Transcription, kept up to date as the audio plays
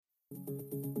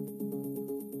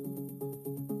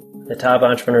The top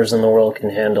entrepreneurs in the world can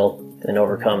handle and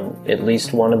overcome at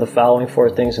least one of the following four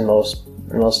things, and most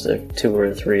are two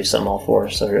or three, some all four.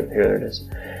 So here it is.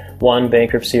 1,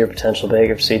 bankruptcy or potential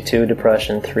bankruptcy. 2,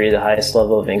 depression. 3, the highest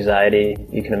level of anxiety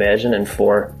you can imagine. And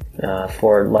 4,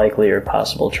 likely or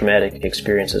possible traumatic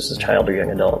experiences as a child or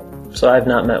young adult. So I've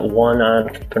not met one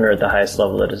entrepreneur at the highest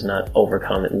level that has not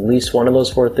overcome at least one of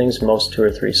those four things, most 2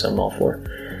 or 3, some all 4.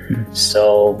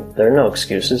 So there are no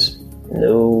excuses.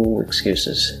 No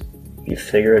excuses. You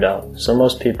figure it out. So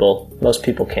most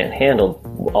people can't handle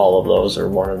all of those or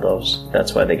one of those.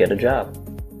 That's why they get a job.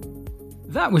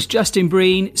 That was Justin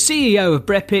Breen, CEO of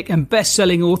Brepic and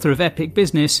best-selling author of Epic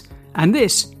Business. And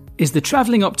this is the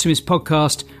Travelling Optimist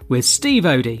podcast with Steve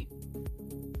Odie.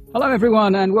 Hello,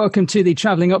 everyone, and welcome to the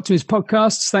Travelling Optimist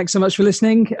podcast. Thanks so much for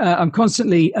listening. I'm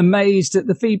constantly amazed at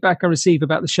the feedback I receive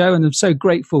about the show, and I'm so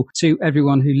grateful to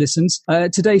everyone who listens.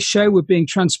 Today's show, we're being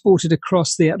transported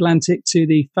across the Atlantic to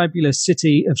the fabulous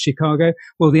city of Chicago,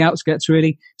 well, the outskirts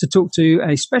really, to talk to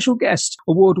a special guest,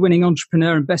 award-winning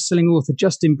entrepreneur and best-selling author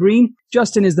Justin Breen.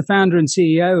 Justin is the founder and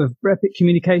CEO of Brepic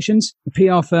Communications, a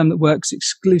PR firm that works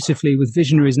exclusively with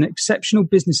visionaries and exceptional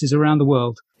businesses around the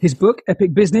world. His book,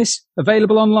 Epic Business,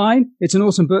 available online. It's an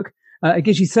awesome book. It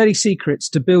gives you 30 secrets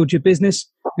to build your business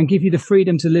and give you the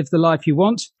freedom to live the life you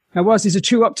want. Now, whilst he's a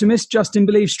true optimist, Justin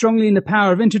believes strongly in the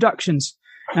power of introductions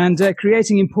and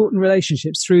creating important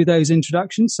relationships through those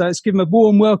introductions. So let's give him a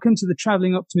warm welcome to the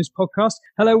Travelling Optimist podcast.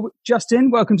 Hello,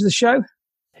 Justin. Welcome to the show.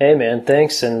 Hey, man.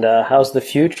 Thanks. And how's the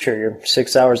future? You're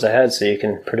 6 hours ahead, so you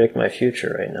can predict my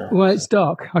future right now. Well, it's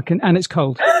dark. And it's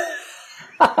cold.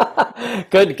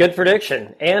 Good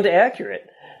prediction and accurate.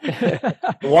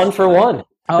 1 for 1.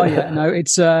 Oh yeah, no,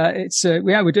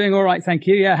 we're doing all right, thank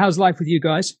you. Yeah, how's life with you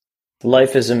guys?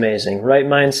 Life is amazing. Right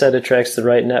mindset attracts the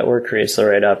right network, creates the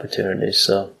right opportunities.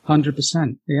 So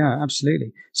 100%. Yeah,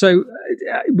 absolutely. So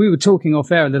we were talking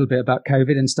off air a little bit about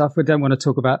COVID and stuff. We don't want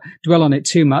to dwell on it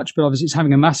too much, but obviously it's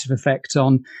having a massive effect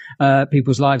on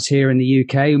people's lives here in the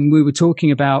UK. And we were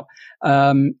talking about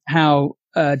how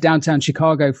downtown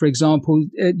Chicago, for example,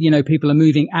 people are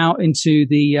moving out into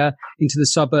the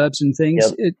suburbs and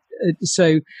things. Yep.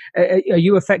 So, are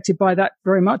you affected by that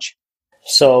very much?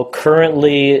 So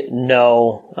currently,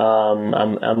 no.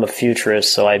 I'm a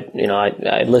futurist, so I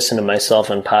listen to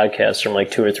myself on podcasts from like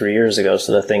 2 or 3 years ago.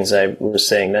 So the things I was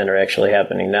saying then are actually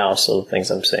happening now. So the things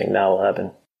I'm saying now will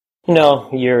happen. A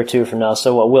year or 2 from now.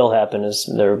 So what will happen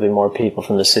is there will be more people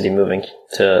from the city moving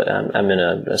to, I'm in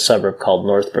a suburb called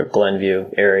Northbrook,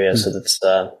 Glenview area. So that's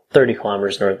 30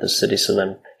 kilometers north of the city. So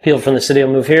then people from the city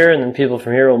will move here, and then people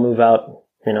from here will move out,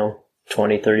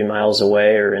 20, 30 miles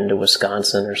away or into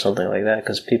Wisconsin or something like that.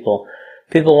 Because people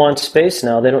want space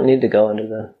now. They don't need to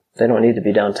they don't need to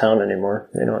be downtown anymore.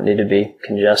 They don't need to be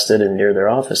congested and near their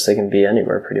office. They can be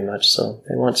anywhere pretty much. So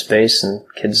they want space, and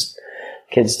kids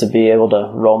to be able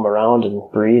to roam around and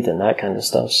breathe and that kind of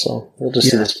stuff. So we'll just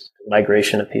see this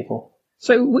migration of people.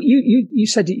 So you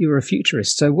said that you were a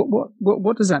futurist. So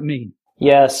what does that mean?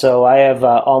 Yeah, so I have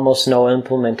almost no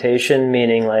implementation,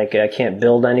 meaning like I can't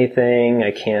build anything,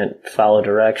 I can't follow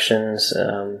directions.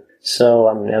 So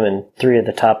I'm in 3 of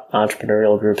the top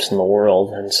entrepreneurial groups in the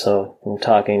world, and so I'm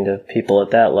talking to people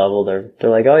at that level. They're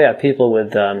like, oh yeah, people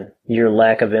with your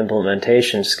lack of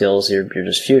implementation skills, you're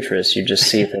just futurists. You just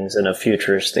see things in a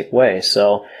futuristic way.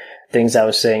 So things I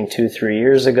was saying 2-3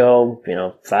 years ago,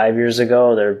 5 years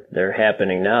ago, they're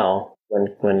happening now.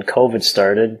 When COVID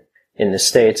started in the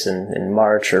States in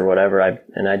March or whatever, I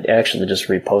actually just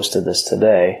reposted this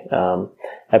today.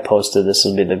 I posted this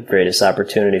will be the greatest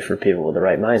opportunity for people with the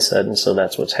right mindset, and so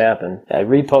that's what's happened. I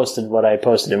reposted what I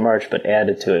posted in March, but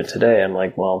added to it today. I'm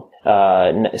like, well,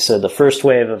 so the first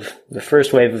wave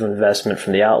of investment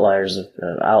from the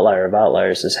outlier of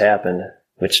outliers has happened,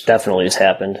 which definitely has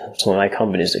happened. So my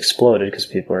company's exploded because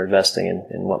people are investing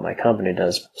in what my company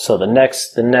does. So the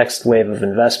next wave of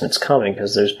investment's coming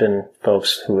because there's been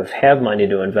folks who have money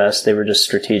to invest. They were just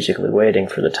strategically waiting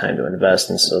for the time to invest.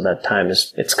 And so that time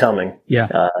it's coming. Yeah.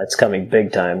 It's coming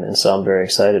big time. And so I'm very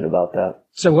excited about that.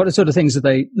 So what sort of things are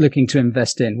they looking to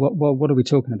invest in? What are we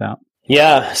talking about?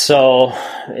 Yeah, so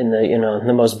in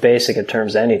the most basic of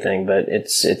terms, anything, but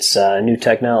it's new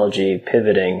technology,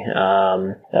 pivoting,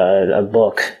 a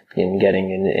book, in getting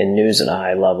in news at a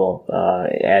high level,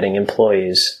 adding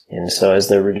employees, and so as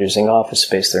they're reducing office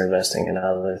space, they're investing in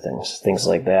other things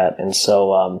like that, and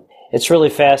so it's really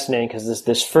fascinating because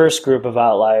this first group of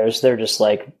outliers, they're just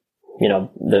like,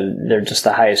 they're just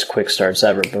the highest quick starts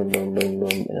ever, boom, boom, boom,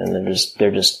 boom, and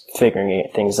they're just figuring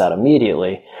things out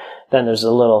immediately. Then there's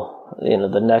a little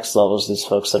the next level is these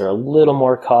folks that are a little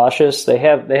more cautious. They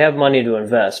have money to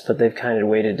invest, but they've kind of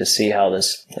waited to see how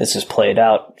this has played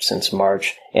out since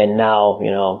March. And now,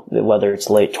 whether it's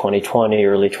late 2020,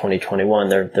 early 2021,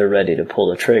 they're ready to pull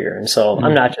the trigger. And so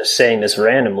I'm not just saying this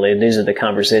randomly. These are the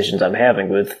conversations I'm having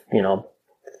with,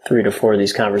 3 to 4 of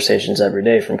these conversations every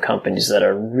day from companies that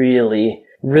are really,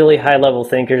 really high level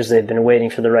thinkers. They've been waiting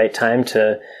for the right time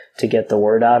to get the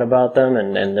word out about them,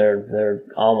 and they're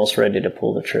almost ready to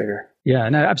pull the trigger. Yeah,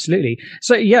 no, absolutely.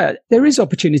 So yeah, there is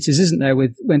opportunities, isn't there,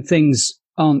 with when things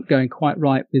aren't going quite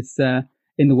right with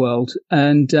in the world,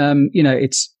 and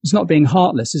it's not being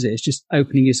heartless, is it? It's just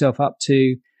opening yourself up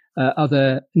to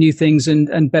other new things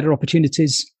and better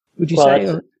opportunities. Would you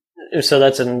say? So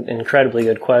that's an incredibly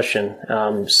good question.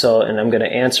 And I'm going to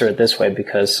answer it this way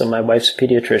because my wife's a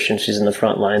pediatrician. She's in the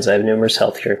front lines. I have numerous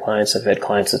healthcare clients. I've had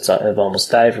clients that have almost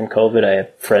died from COVID. I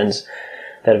have friends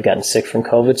that have gotten sick from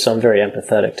COVID. So I'm very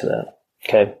empathetic to that.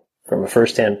 Okay. From a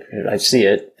firsthand, I see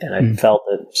it and I felt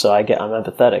it. So I'm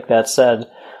empathetic. That said,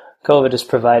 COVID has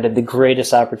provided the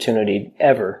greatest opportunity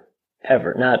ever,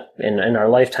 not in our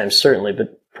lifetime, certainly,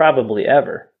 but probably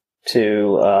ever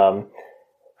to,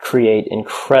 create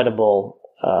incredible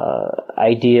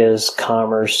ideas,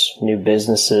 commerce, new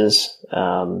businesses,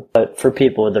 but for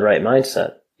people with the right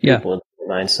mindset. Yeah. People with the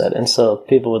right mindset. And so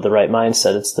people with the right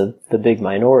mindset, it's the big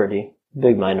minority,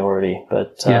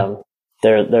 but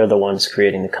they're the ones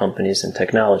creating the companies and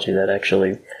technology that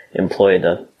actually employ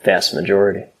the vast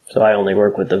majority. So I only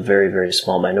work with the very, very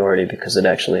small minority because it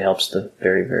actually helps the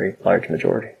very, very large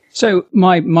majority. So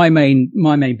my main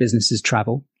business is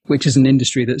travel, which is an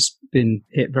industry that's been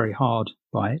hit very hard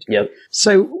by it. Yep.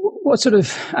 So what sort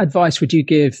of advice would you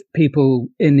give people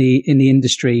in the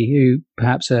industry who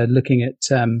perhaps are looking at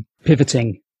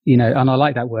pivoting, and I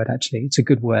like that word, actually. It's a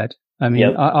good word. I mean,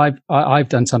 yep. I've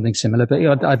done something similar, but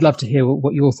I'd love to hear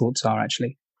what your thoughts are,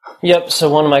 actually. Yep. So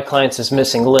one of my clients is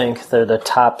Missing Link. They're the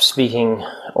top speaking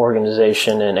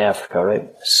organization in Africa, right?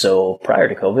 So prior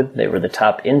to COVID, they were the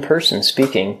top in-person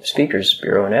speakers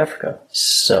bureau in Africa.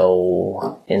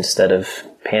 So instead of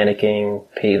panicking,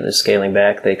 scaling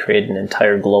back, they created an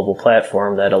entire global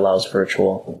platform that allows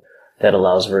virtual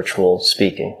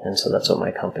speaking. And so that's what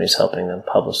my company's helping them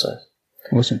publicize.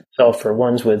 Awesome. So for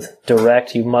ones with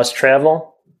direct, you must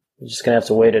travel, you're just going to have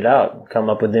to wait it out, come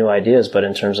up with new ideas. But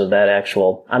in terms of that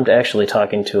I'm actually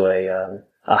talking to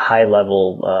a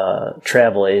high-level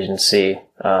travel agency,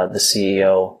 the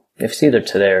CEO. It's either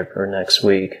today or next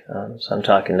week. So I'm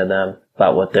talking to them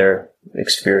about what they're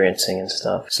experiencing and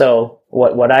stuff. So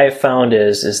what I have found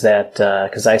is that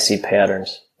because I see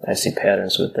patterns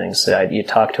with things. So you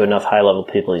talk to enough high-level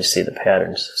people, you see the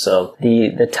patterns. So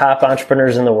the top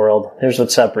entrepreneurs in the world, here's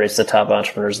what separates the top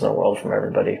entrepreneurs in the world from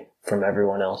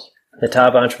everyone else. The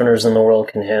top entrepreneurs in the world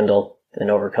can handle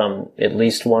and overcome at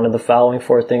least one of the following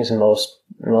 4 things, and most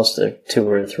 2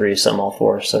 or 3, some all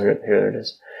 4. So here it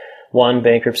is. 1,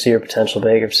 bankruptcy or potential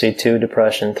bankruptcy. 2,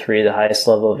 depression. 3, the highest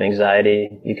level of anxiety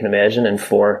you can imagine. And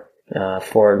 4,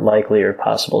 likely or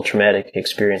possible traumatic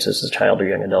experiences as a child or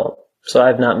young adult. So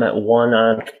I've not met one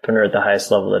entrepreneur at the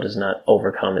highest level that has not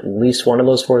overcome at least one of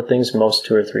those 4 things, most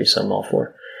 2 or 3, some all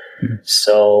 4. Mm-hmm.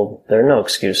 So there are no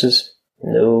excuses.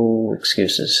 No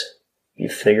excuses. You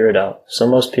figure it out. So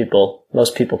most people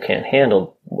can't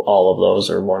handle all of those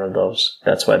or one of those.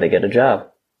 That's why they get a job.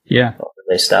 Yeah. Or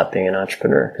they stop being an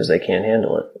entrepreneur because they can't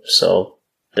handle it. So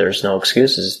there's no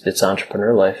excuses. It's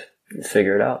entrepreneur life. You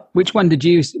figure it out. Which one did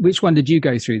you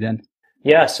go through then?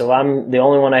 Yeah, so I'm the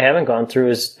only one I haven't gone through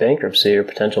is bankruptcy or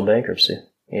potential bankruptcy.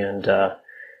 And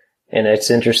it's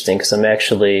interesting because I'm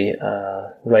actually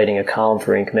writing a column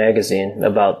for Inc. magazine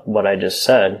about what I just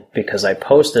said, because I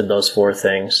posted those 4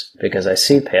 things because I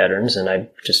see patterns and I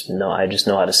just know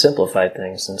how to simplify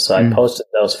things. And so I posted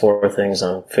those 4 things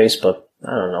on Facebook,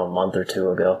 I don't know, a month or 2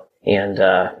 ago. And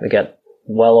we got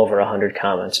well over 100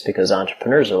 comments because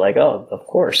entrepreneurs are like, oh, of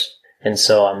course. And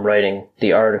so I'm writing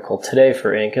the article today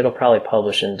for Inc. It'll probably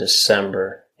publish in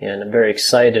December. And I'm very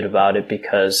excited about it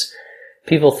because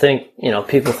people think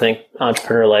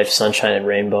entrepreneur life, sunshine and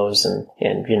rainbows, and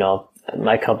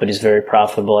my company's very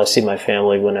profitable. I see my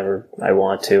family whenever I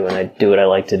want to, and I do what I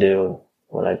like to do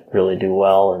when I really do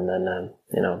well. And then,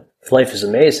 life is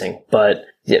amazing. But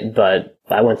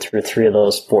I went through 3 of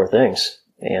those 4 things,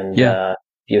 and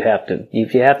you have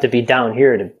to be down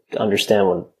here to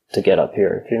understand to get up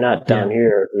here. If you're not down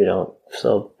here, you don't.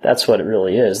 So that's what it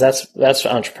really is. That's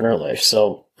entrepreneur life.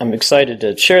 So I'm excited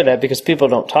to share that because people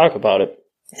don't talk about it.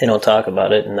 They don't talk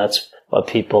about it, and that's what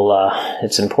people.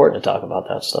 It's important to talk about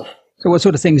that stuff. So, what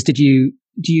sort of things do you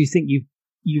think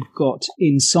you've got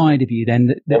inside of you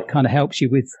then that kind of helps you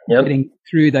with getting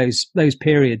through those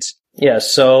periods? Yeah.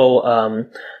 So, a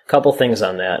couple things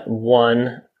on that.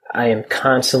 One, I am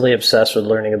constantly obsessed with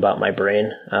learning about my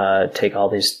brain. Take all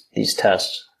these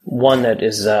tests. One that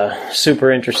is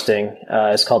super interesting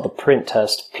is called the PRINT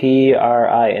test.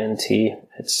 PRINT.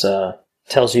 It's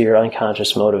tells you your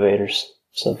unconscious motivators.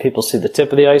 So people see the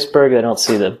tip of the iceberg; they don't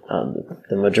see the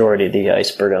majority of the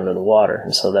iceberg under the water.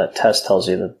 And so that test tells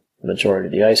you the majority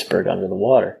of the iceberg under the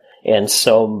water. And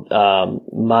so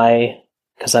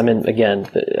because I'm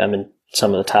in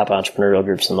some of the top entrepreneurial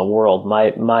groups in the world.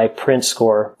 My PRINT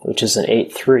score, which is an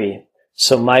 8.3.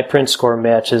 So my PRINT score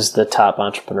matches the top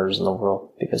entrepreneurs in the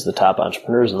world, because the top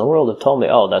entrepreneurs in the world have told me,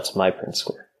 oh, that's my PRINT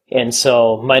score. And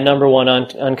so my number one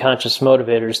unconscious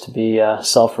motivator is to be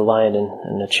self-reliant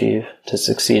and achieve, to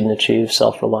succeed and achieve,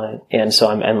 self-reliant. And so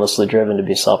I'm endlessly driven to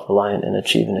be self-reliant and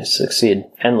achieve and succeed.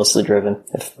 Endlessly driven.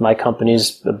 If my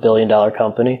company's $1 billion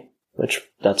company, which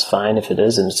that's fine if it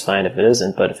is, and it's fine if it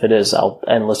isn't, but if it is, I'll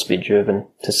endlessly be driven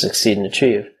to succeed and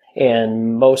achieve.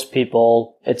 And most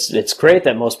people, it's great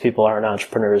that most people aren't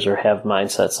entrepreneurs or have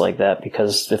mindsets like that,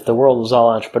 because if the world was all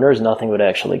entrepreneurs, nothing would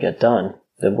actually get done.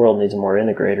 The world needs more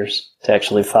integrators to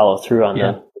actually follow through on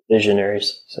the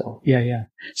visionaries. So yeah.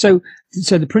 So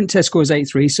the PRINT test score is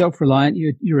 8.3, self-reliant.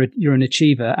 You're an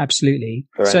achiever, absolutely.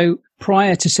 Correct. So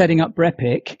prior to setting up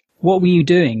Brepic, what were you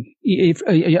doing?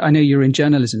 I know you're in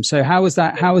journalism. So how was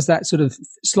that sort of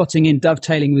slotting in,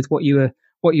 dovetailing with what you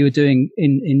were doing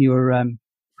in your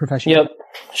profession? Yep,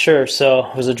 sure. So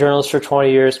I was a journalist for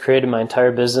 20 years, created my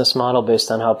entire business model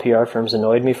based on how PR firms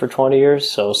annoyed me for 20 years.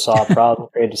 So saw a problem,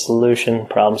 created a solution,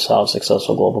 problem solved,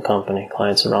 successful global company,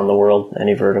 clients around the world,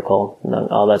 any vertical,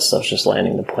 all that stuff's just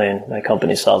landing the plane. My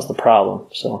company solves the problem.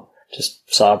 So just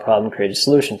saw a problem, created a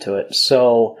solution to it.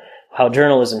 So how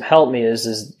journalism helped me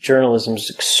is journalism's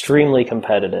extremely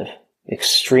competitive.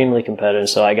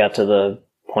 So I got to the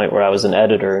point where I was an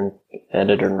editor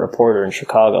and reporter in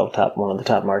Chicago, one of the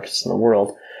top markets in the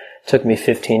world. It took me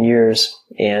 15 years,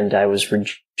 and I was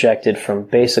rejected from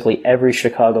basically every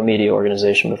Chicago media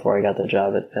organization before I got the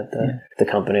job at the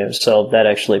company. So that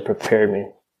actually prepared me,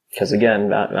 because again,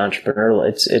 entrepreneurial,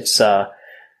 it's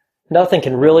nothing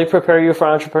can really prepare you for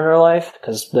entrepreneur life,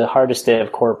 because the hardest day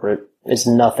of corporate is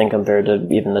nothing compared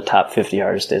to even the top 50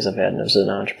 hardest days I've had as an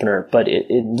entrepreneur. But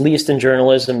at least in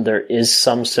journalism, there is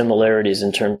some similarities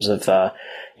in terms of,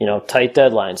 tight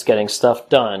deadlines, getting stuff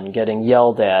done, getting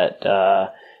yelled at,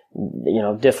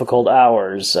 difficult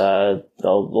hours, a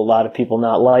lot of people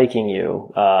not liking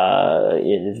you,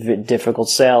 difficult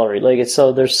salary.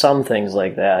 So there's some things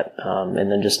like that,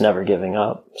 and then just never giving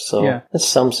up. So there's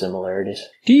some similarities.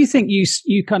 Do you think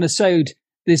you kind of sowed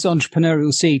this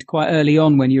entrepreneurial seed quite early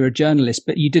on when you were a journalist,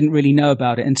 but you didn't really know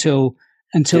about it until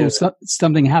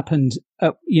something happened,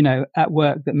 at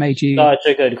work that made you? Such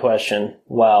a good question.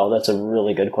 Wow, that's a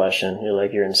really good question.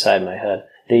 You're inside my head.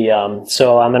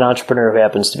 So I'm an entrepreneur who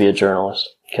happens to be a journalist.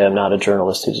 Okay, I'm not a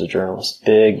journalist who's a journalist.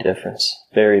 Big difference.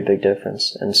 Very big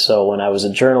difference. And so when I was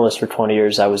a journalist for 20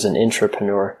 years, I was an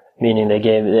intrapreneur, meaning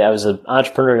I was an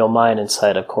entrepreneurial mind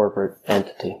inside a corporate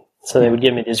entity. So they would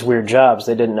give me these weird jobs.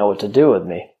 They didn't know what to do with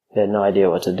me. They had no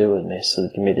idea what to do with me. So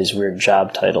they'd give me these weird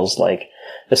job titles like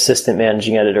assistant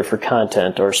managing editor for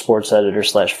content or sports editor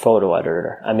 / photo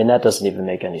editor. I mean, that doesn't even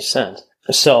make any sense.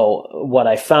 So what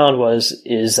I found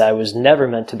is I was never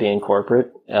meant to be in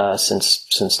corporate, since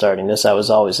starting this. I was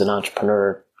always an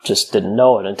entrepreneur, just didn't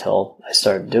know it until I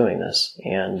started doing this.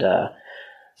 And,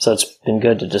 so it's been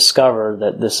good to discover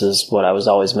that this is what I was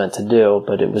always meant to do,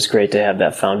 but it was great to have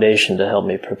that foundation to help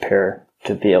me prepare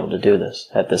to be able to do this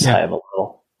at this high of a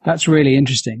level. That's really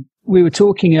interesting. We were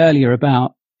talking earlier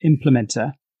about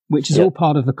Implementer, which is all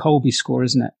part of the Kolbe score,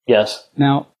 isn't it? Yes.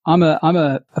 Now, I'm a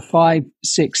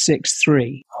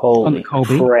 5.663. Holy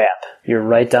crap. You're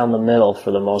right down the middle for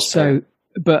the most part.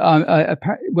 But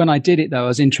when I did it, though, I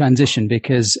was in transition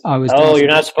because I was... Oh, you're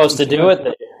not supposed to do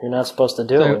it? You're not supposed to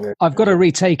do it. I've got to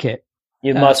retake it.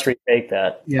 You must retake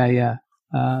that. Yeah.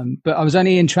 But I was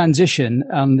only in transition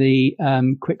on the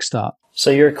quick start.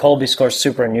 So your Kolbe score is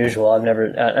super unusual.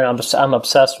 I'm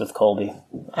obsessed with Kolbe.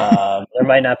 There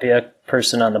might not be a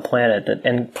person on the planet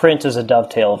and PRINT is a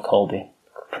dovetail of Kolbe.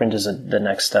 PRINT is the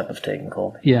next step of taking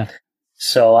Kolbe. Yeah.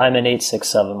 So I'm an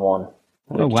 8671.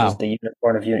 Which is the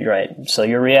unicorn of unit, right? So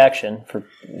your reaction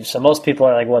so most people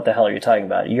are like, what the hell are you talking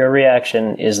about? Your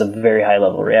reaction is a very high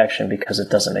level reaction because it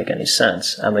doesn't make any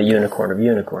sense. I'm a unicorn of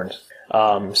unicorns.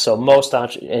 So most,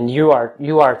 and you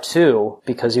are too,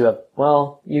 because you have,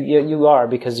 you are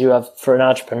because you have, for an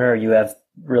entrepreneur, you have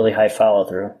really high follow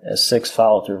through. A 6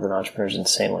 follow through for an entrepreneur is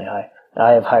insanely high.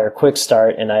 I have higher quick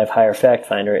start and I have higher fact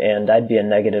finder, and I'd be a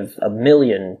negative a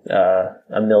million implementer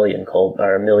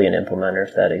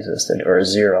if that existed, or a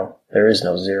zero. There is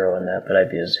no zero in that, but I'd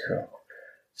be a zero.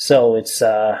 So it's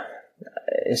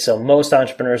so most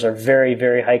entrepreneurs are very,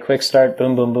 very high quick start,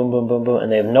 boom, boom, boom, boom, boom, boom,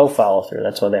 and they have no follow through.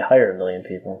 That's why they hire a million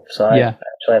people. So I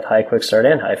actually have high quick start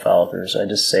and high follow through. So I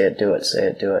just say it, do it, say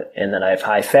it, do it. And then I have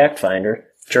high fact finder,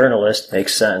 journalist,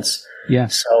 makes sense. Yeah.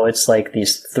 So it's like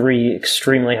these three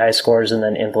extremely high scores and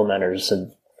then implementers.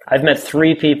 And I've met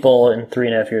 3 people in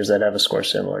 3.5 years that have a score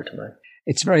similar to mine.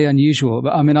 It's very unusual,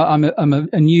 but I mean, I'm a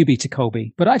newbie to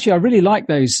Kolbe, but actually I really like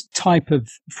those type of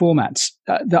formats.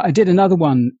 I did another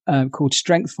one called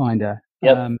Strength Finder.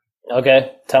 Yep.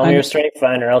 Okay. Tell me your Strength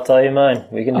Finder. I'll tell you mine.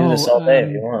 We can do this all day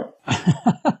if you want.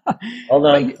 Hold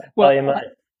on. I'll tell you mine.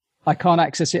 I can't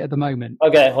access it at the moment.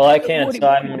 Okay, well I can,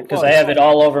 because I have it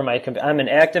all over my computer. I'm an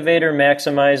activator,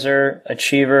 maximizer,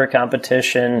 achiever,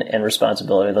 competition, and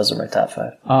responsibility. Those are my top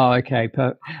 5. Oh, okay.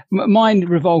 Mine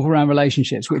revolve around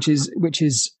relationships, which is.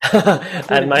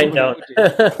 And mine don't.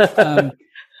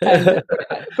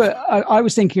 But I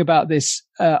was thinking about this.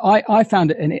 I found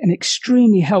it an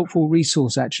extremely helpful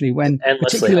resource, actually,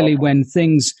 particularly when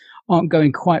things aren't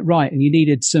going quite right and you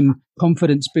needed some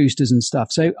confidence boosters and stuff.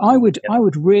 So I would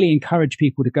really encourage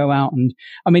people to go out and,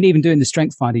 I mean, even doing the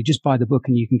Strength Finder, you just buy the book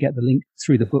and you can get the link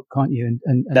through the book, can't you?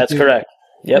 And that's correct.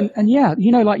 Yep. And yeah,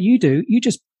 like you do, you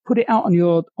just put it out on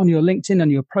your LinkedIn, on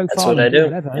your profile. That's what I do.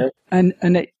 Whatever, yep.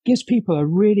 And it gives people a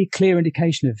really clear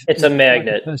indication of it's a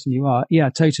magnet. The person you are. Yeah,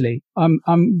 totally.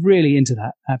 I'm really into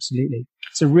that. Absolutely.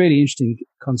 It's a really interesting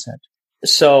concept.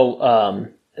 So,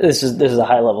 This is a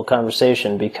high level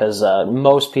conversation because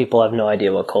most people have no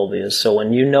idea what Kolbe is. So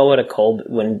when you know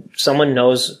when someone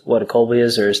knows what a Kolbe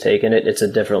is or has taken it, it's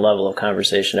a different level of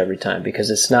conversation every time, because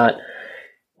it's not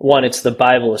one. It's the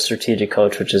Bible of strategic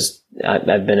coach, which is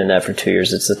I've been in that for 2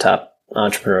 years. It's the top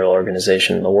entrepreneurial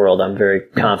organization in the world. I'm very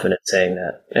confident saying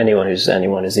that. Anyone has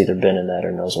either been in that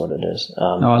or knows what it is.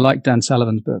 I like Dan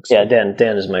Sullivan's books. Yeah,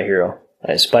 Dan is my hero.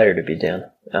 I aspire to be Dan.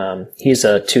 He's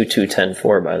a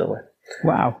 2-2-10-4, by the way.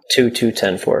 Wow.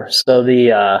 2-2-10-4. So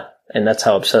and that's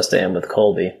how obsessed I am with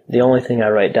Kolbe. The only thing I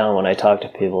write down when I talk to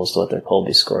people is what their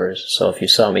Kolbe score is. So if you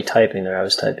saw me typing there, I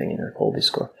was typing in their Kolbe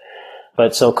score.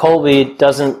 But so Kolbe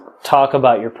doesn't talk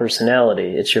about your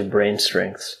personality. It's your brain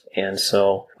strengths. And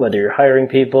so whether you're hiring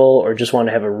people or just want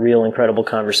to have a real incredible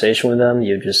conversation with them,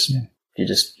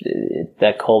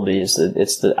 that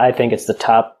Kolbe I think it's the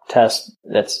top test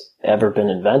that's ever been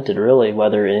invented, really,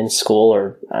 whether in school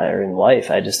or in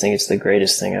life. I just think it's the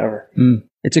greatest thing ever.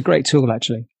 It's a great tool,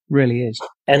 actually. Really is.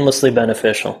 Endlessly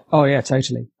beneficial. Oh, yeah,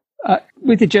 totally.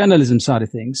 With the journalism side of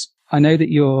things, I know that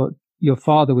your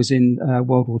father was in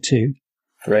World War II.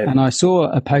 Right. And I saw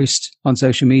a post on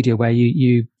social media where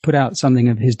you put out something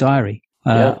of his diary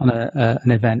on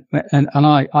an event. And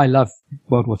I love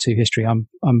World War II history. I'm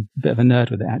a bit of a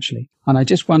nerd with it, actually. And I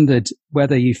just wondered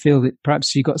whether you feel that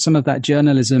perhaps you got some of that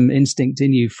journalism instinct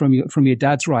in you from your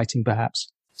dad's writing,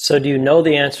 perhaps. So do you know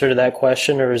the answer to that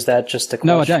question, or is that just a question?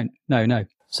 No, I don't. No.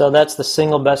 So that's the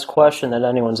single best question that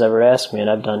anyone's ever asked me, and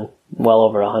I've done well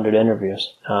over 100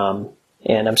 interviews.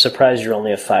 And I'm surprised you're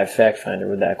only a 5 fact finder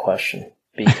with that question,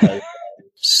 because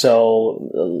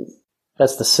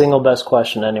that's the single best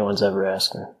question anyone's ever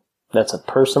asked me. That's a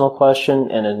personal question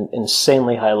and an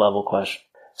insanely high level question.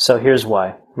 So here's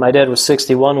why. My dad was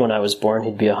 61 when I was born.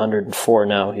 He'd be 104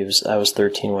 now. I was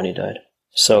 13 when he died.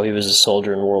 So he was a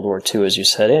soldier in World War II, as you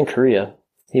said, and Korea.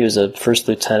 He was a first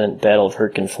lieutenant, Battle of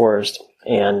Hurtgen Forest.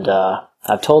 And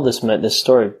I've told this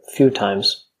story a few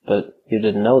times, but you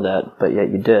didn't know that, but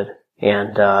yet you did.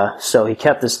 And so he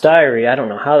kept this diary. I don't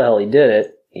know how the hell he did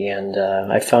it. And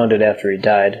I found it after he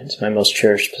died. It's my most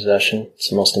cherished possession. It's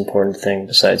the most important thing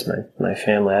besides my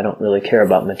family. I don't really care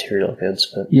about material goods,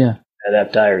 but yeah,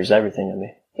 that diary is everything to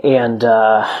me. And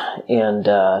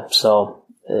so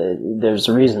there's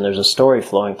a reason. There's a story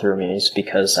flowing through me. It's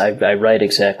because I write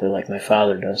exactly like my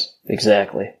father does.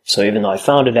 Exactly. So even though I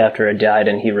found it after I died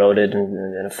and he wrote it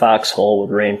in a foxhole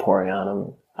with rain pouring on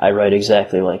him, I write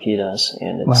exactly like he does.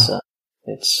 And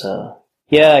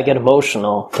yeah, I get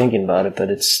emotional thinking about it, but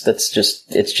it's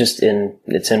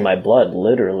in my blood,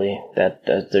 literally, that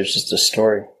there's just a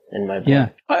story in my blood. Yeah.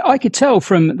 I could tell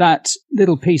from that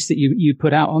little piece that you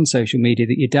put out on social media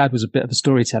that your dad was a bit of a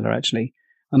storyteller, actually.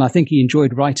 And I think he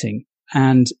enjoyed writing,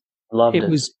 and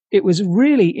it was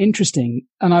really interesting.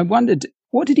 And I wondered,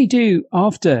 what did he do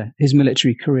after his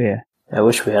military career? I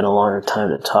wish we had a longer time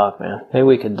to talk, man. Maybe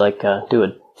we could do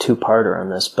a 2-parter on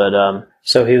this, but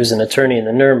so he was an attorney in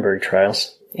the Nuremberg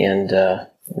trials, and I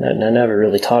never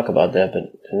really talk about that,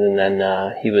 but and then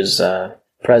he was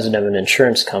president of an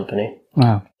insurance company,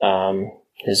 Wow.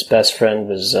 His best friend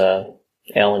was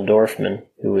Alan Dorfman,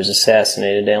 who was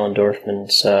assassinated. Alan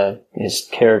Dorfman's his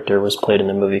character was played in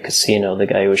the movie Casino, the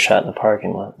guy who was shot in the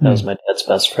parking lot. That was my dad's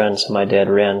best friend. So my dad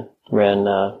ran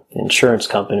insurance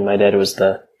company. My dad was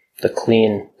the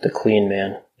clean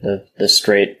man, the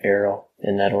straight arrow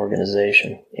in that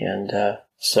organization. And man,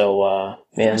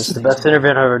 this is the best interview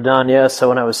I've ever done. Yeah. So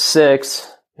when I was 6.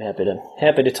 Happy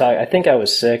to talk. I think I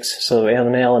was 6. So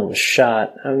when Alan was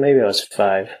shot, maybe I was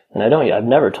 5. And I've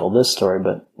never told this story,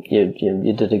 but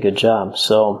you did a good job.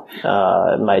 So,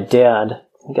 my dad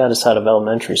got us out of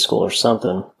elementary school or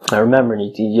something. I remember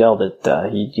he yelled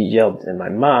at my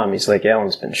mom. He's like,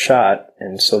 Alan's been shot.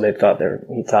 And so he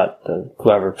thought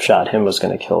whoever shot him was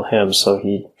going to kill him. So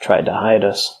he tried to hide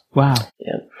us. Wow.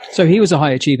 Yeah. So he was a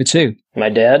high achiever too. My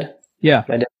dad? Yeah.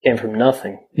 My dad came from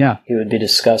nothing. Yeah. He would be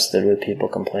disgusted with people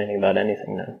complaining about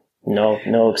anything then.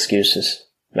 No excuses.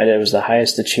 My dad was the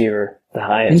highest achiever, the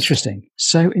highest. Interesting.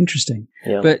 So interesting.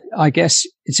 Yeah. But I guess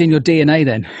it's in your DNA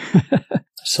then.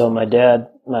 So my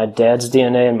dad's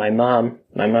DNA and my mom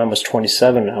was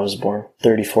 27 when I was born,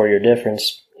 34-year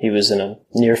difference. He was in a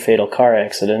near-fatal car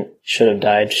accident, should have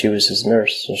died. She was his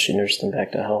nurse, so she nursed him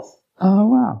back to health. Oh,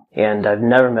 wow. And I've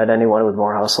never met anyone with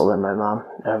more hustle than my mom,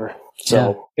 ever.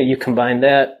 So you combine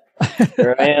that,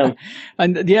 there I am.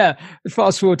 And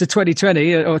fast forward to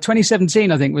 2020 or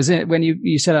 2017, I think, was it, when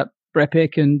you set up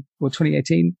Brepic, and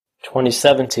 2018?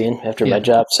 2017, after my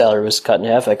job salary was cut in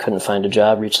half, I couldn't find a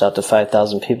job, reached out to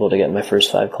 5,000 people to get my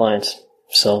first 5 clients.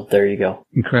 So there you go.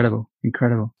 Incredible.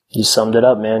 You summed it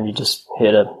up, man. You just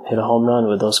hit a home run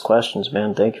with those questions,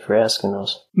 man. Thank you for asking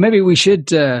those. Maybe we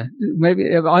should,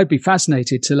 I'd be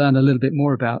fascinated to learn a little bit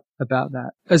more about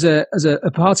that. As a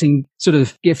parting sort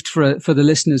of gift for the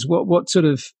listeners, what sort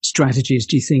of strategies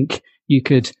do you think you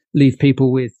could leave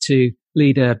people with to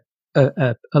lead a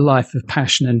life of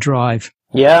passion and drive?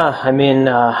 Yeah, I mean,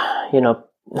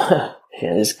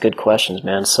 these are good questions,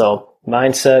 man. So,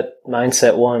 mindset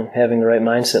 1, having the right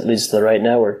mindset leads to the right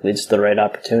network, leads to the right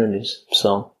opportunities.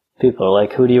 So people are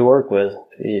like, who do you work with?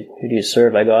 Who do you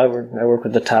serve? I work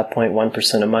with the top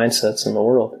 0.1% of mindsets in the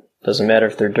world. Doesn't matter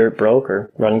if they're dirt broke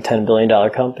or running $10 billion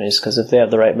companies, because if they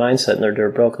have the right mindset and they're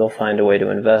dirt broke, they'll find a way to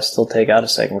invest. They'll take out a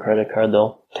second credit card.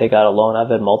 They'll take out a loan. I've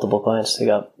had multiple clients take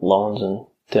out loans and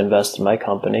to invest in my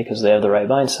company because they have the right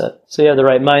mindset. So you have the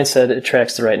right mindset, it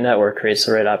attracts the right network, creates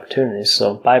the right opportunities.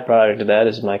 So byproduct of that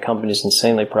is my company's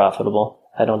insanely profitable.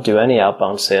 I don't do any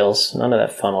outbound sales, none of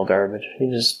that funnel garbage.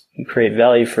 You create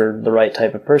value for the right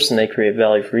type of person, they create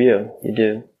value for you.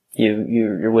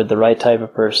 You're with the right type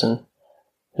of person.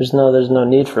 There's no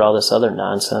need for all this other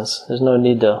nonsense. There's no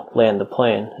need to land the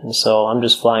plane. And so I'm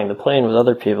just flying the plane with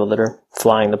other people that are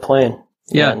flying the plane.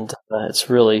 Yeah. And it's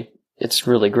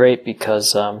really great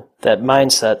because that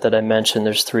mindset that I mentioned,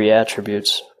 there's 3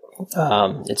 attributes.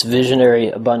 It's visionary,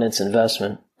 abundance,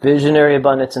 investment. Visionary,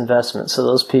 abundance, investment. So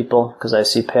those people, because I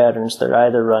see patterns, they're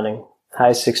either running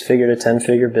high 6-figure to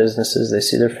 10-figure businesses. They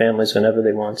see their families whenever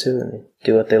they want to and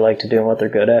do what they like to do and what they're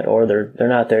good at, or they're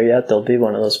not there yet. They'll be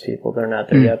one of those people. They're not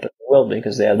there yet, but they will be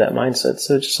because they have that mindset.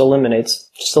 So it just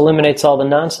eliminates all the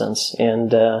nonsense.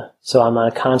 And so I'm on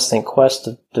a constant quest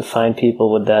to find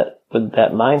people with that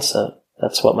mindset.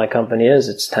 That's what my company is.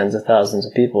 It's tens of thousands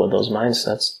of people with those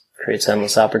mindsets. Creates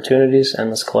endless opportunities,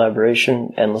 endless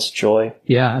collaboration, endless joy.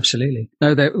 Yeah, absolutely.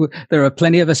 No, there are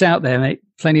plenty of us out there, mate.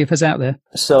 Plenty of us out there.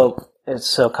 So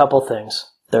it's a couple things.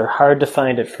 They're hard to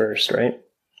find at first, right?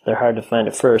 They're hard to find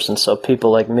at first. And so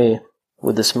people like me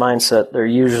with this mindset, they're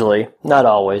usually, not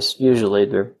always, usually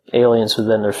they're aliens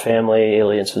within their family,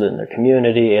 aliens within their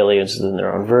community, aliens within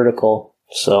their own vertical.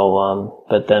 So,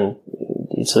 but then,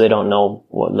 so they don't know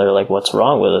they're like, what's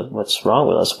wrong with it? What's wrong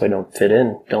with us if we don't fit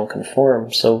in, don't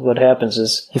conform? So what happens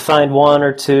is you find 1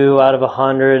 or 2 out of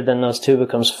 100, then those 2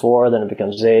 becomes 4, then it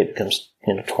becomes 8, becomes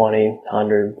 20,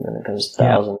 100, then it becomes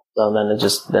 1,000. So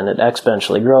then it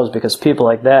exponentially grows because people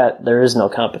like that, there is no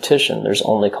competition. There's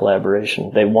only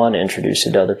collaboration. They want to introduce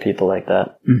you to other people like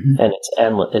that. Mm-hmm. And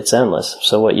it's endless.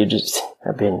 So what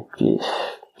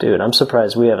dude, I'm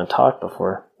surprised we haven't talked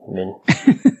before. I mean,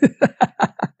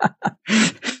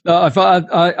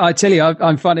 I tell you,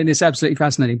 I'm finding this absolutely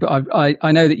fascinating. But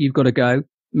I know that you've got to go.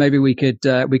 Maybe we could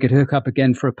hook up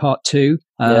again for a part 2.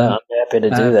 Yeah, I'm happy to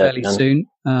do that fairly soon.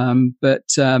 But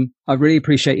I really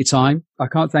appreciate your time. I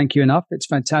can't thank you enough. It's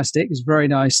fantastic. It's very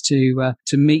nice to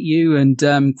meet you, and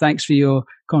thanks for your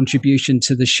contribution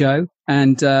to the show.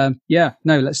 And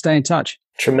let's stay in touch.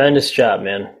 Tremendous job,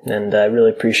 man. And I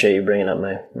really appreciate you bringing up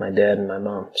my dad and my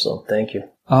mom. So thank you.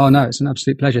 Oh, no, it's an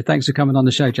absolute pleasure. Thanks for coming on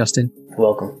the show, Justin.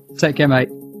 Welcome. Take care, mate.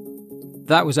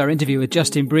 That was our interview with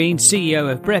Justin Breen,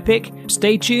 CEO of Brepic.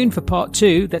 Stay tuned for part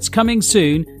 2 that's coming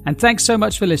soon, and thanks so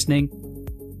much for listening.